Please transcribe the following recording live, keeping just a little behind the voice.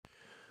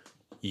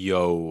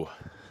Yo,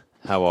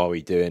 how are we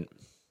doing?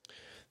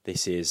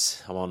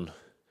 I'm on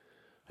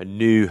a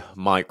new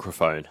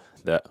microphone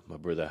that my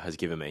brother has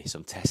given me, so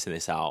I'm testing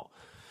this out.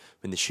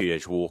 I'm in the studio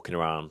just walking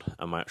around,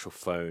 and my actual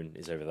phone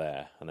is over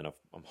there, and then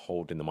I'm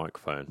holding the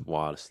microphone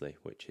wirelessly,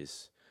 which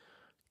is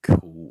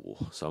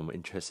cool. So I'm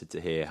interested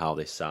to hear how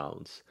this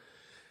sounds.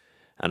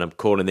 And I'm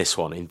calling this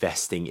one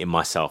Investing in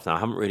Myself. Now, I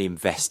haven't really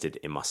invested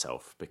in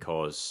myself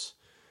because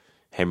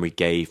Henry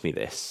gave me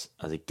this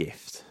as a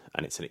gift,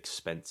 and it's an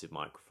expensive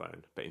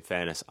microphone. But in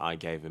fairness, I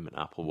gave him an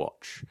Apple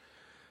Watch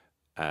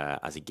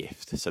as a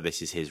gift. So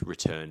this is his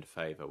returned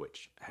favour,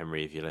 which,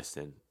 Henry, if you're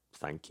listening,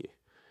 thank you.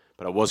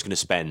 But I was going to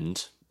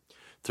spend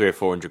 300 or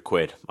 400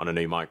 quid on a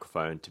new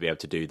microphone to be able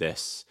to do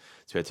this,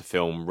 to be able to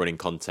film running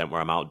content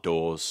where I'm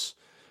outdoors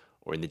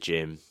or in the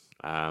gym,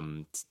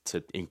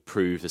 to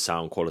improve the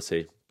sound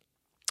quality.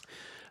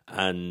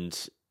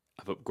 And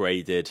I've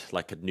upgraded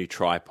like a new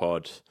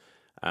tripod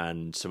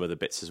and some other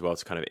bits as well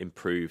to kind of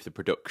improve the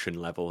production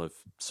level of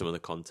some of the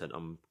content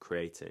I'm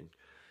creating.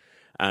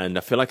 And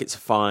I feel like it's a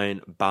fine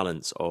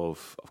balance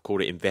of, I've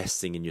called it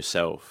investing in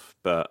yourself,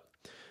 but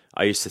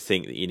I used to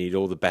think that you need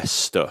all the best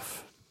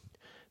stuff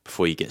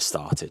before you get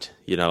started.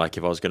 You know, like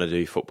if I was going to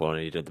do football, I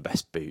needed the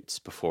best boots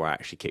before I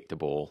actually kicked a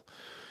ball,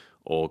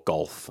 or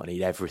golf, I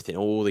need everything,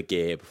 all the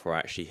gear before I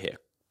actually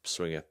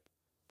swing a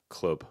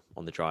club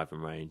on the driving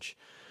range.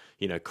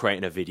 You know,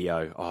 creating a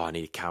video, I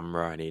need a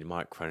camera, I need a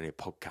microphone, I need a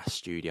podcast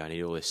studio, I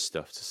need all this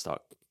stuff to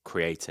start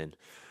creating.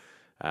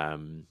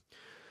 And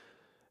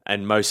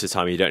most of the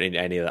time you don't need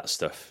any of that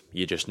stuff.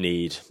 You just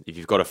need, if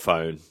you've got a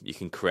phone, you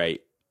can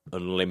create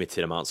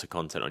unlimited amounts of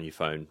content on your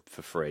phone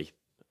for free.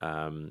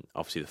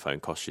 Obviously the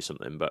phone costs you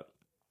something, but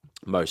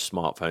most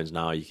smartphones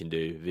now you can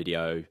do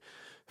video,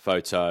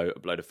 photo,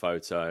 upload a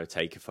photo,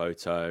 take a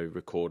photo,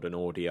 record an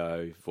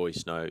audio,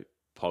 voice note,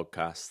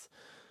 podcast.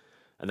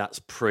 And that's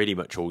pretty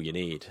much all you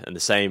need. And the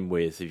same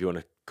with if you want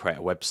to create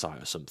a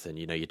website or something,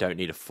 you know, you don't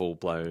need a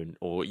full-blown,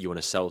 or you want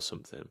to sell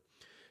something,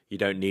 you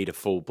don't need a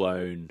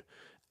full-blown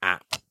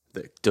app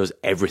that does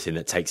everything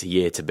that takes a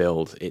year to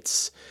build.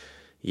 It's,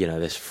 you know,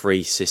 there's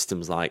free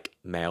systems like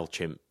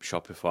MailChimp,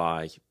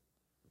 Shopify,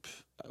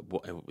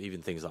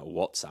 even things like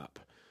WhatsApp,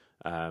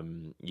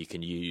 you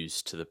can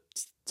use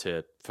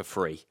for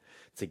free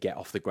to get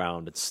off the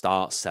ground and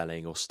start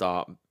selling or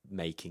start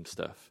making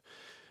stuff.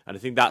 And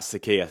I think that's the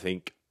key. I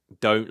think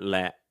don't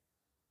let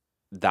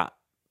that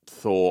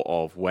thought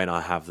of when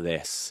I have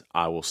this,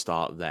 I will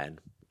start then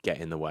get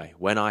in the way.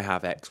 When I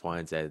have X, Y,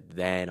 and Z,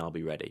 then I'll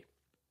be ready.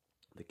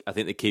 I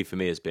think the key for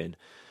me has been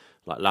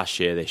like last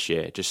year, this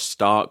year, just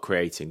start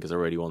creating because I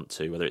really want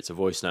to, whether it's a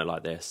voice note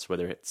like this,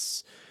 whether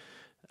it's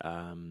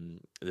the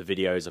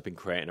videos I've been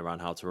creating around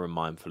how to run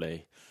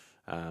mindfully,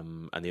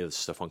 and the other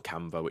stuff on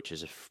Canva, which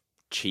is a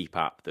cheap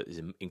app that is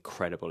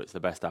incredible. It's the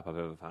best app I've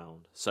ever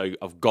found. So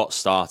I've got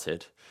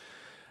started.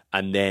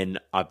 And then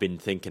I've been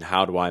thinking,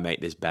 how do I make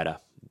this better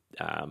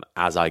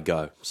as I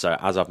go? So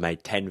as I've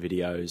made 10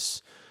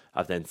 videos,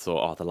 I've then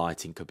thought, the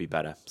lighting could be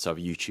better. So I've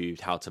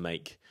YouTubed how to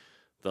make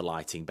the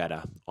lighting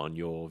better on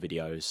your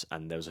videos.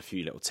 And there was a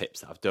few little tips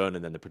that I've done.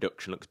 And then the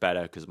production looks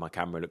better because my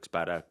camera looks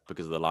better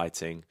because of the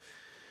lighting.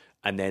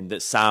 And then the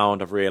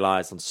sound, I've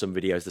realized on some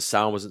videos, the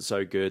sound wasn't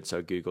so good. So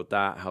I Googled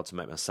that, how to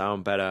make my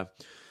sound better.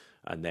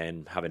 And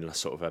then having a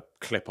sort of a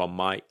clip-on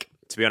mic.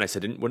 To be honest,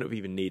 wouldn't have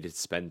even needed to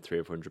spend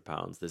 £300 or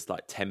 £400. There's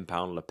like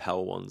 £10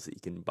 lapel ones that you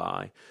can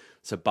buy.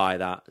 So buy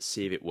that,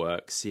 see if it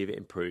works, see if it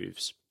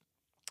improves.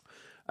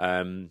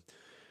 And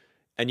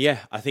yeah,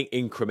 I think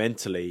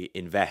incrementally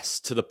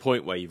invest to the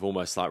point where you've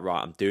almost like,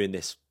 right, I'm doing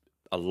this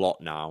a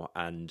lot now,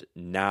 and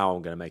now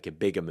I'm going to make a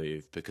bigger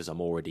move because I'm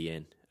already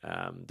in.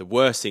 The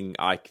worst thing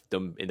I've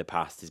done in the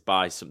past is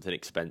buy something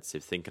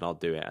expensive, thinking I'll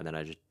do it, and then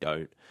I just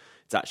don't.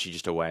 It's actually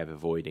just a way of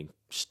avoiding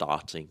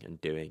starting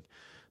and doing.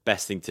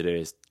 Best thing to do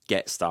is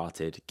get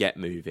started, get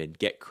moving,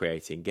 get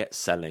creating, get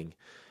selling,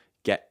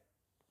 get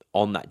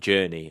on that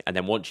journey. And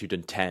then once you've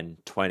done 10,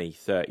 20,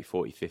 30,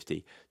 40,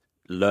 50,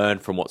 learn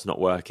from what's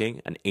not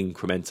working and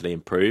incrementally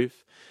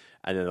improve.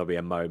 And then there'll be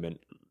a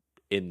moment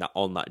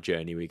on that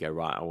journey where you go,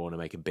 right, I want to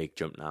make a big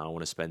jump now. I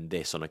want to spend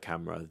this on a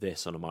camera,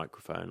 this on a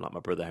microphone, like my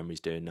brother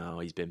Henry's doing now.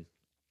 He's been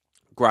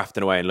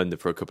grafting away in London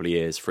for a couple of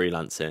years,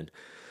 freelancing,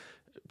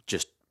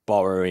 just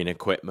borrowing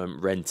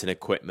equipment, renting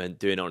equipment,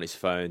 doing it on his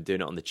phone,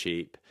 doing it on the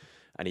cheap.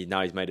 And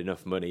he's made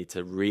enough money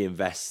to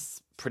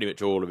reinvest pretty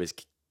much all of his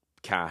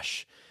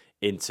cash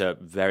into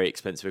very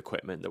expensive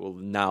equipment that will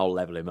now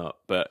level him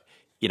up. But,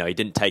 you know, he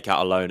didn't take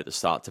out a loan at the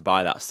start to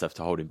buy that stuff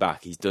to hold him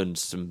back. He's done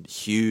some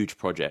huge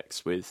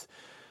projects with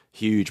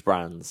huge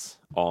brands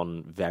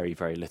on very,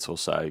 very little.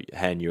 So,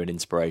 Hen, you're an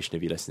inspiration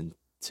if you listen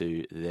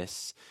to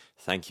this.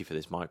 Thank you for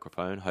this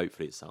microphone.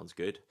 Hopefully it sounds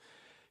good.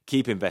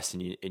 Keep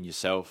investing in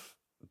yourself,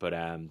 but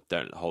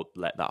don't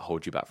let that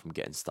hold you back from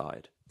getting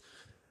started.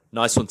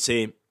 Nice one,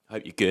 team.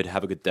 Hope you're good.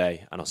 Have a good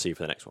day, and I'll see you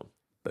for the next one.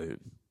 Boom.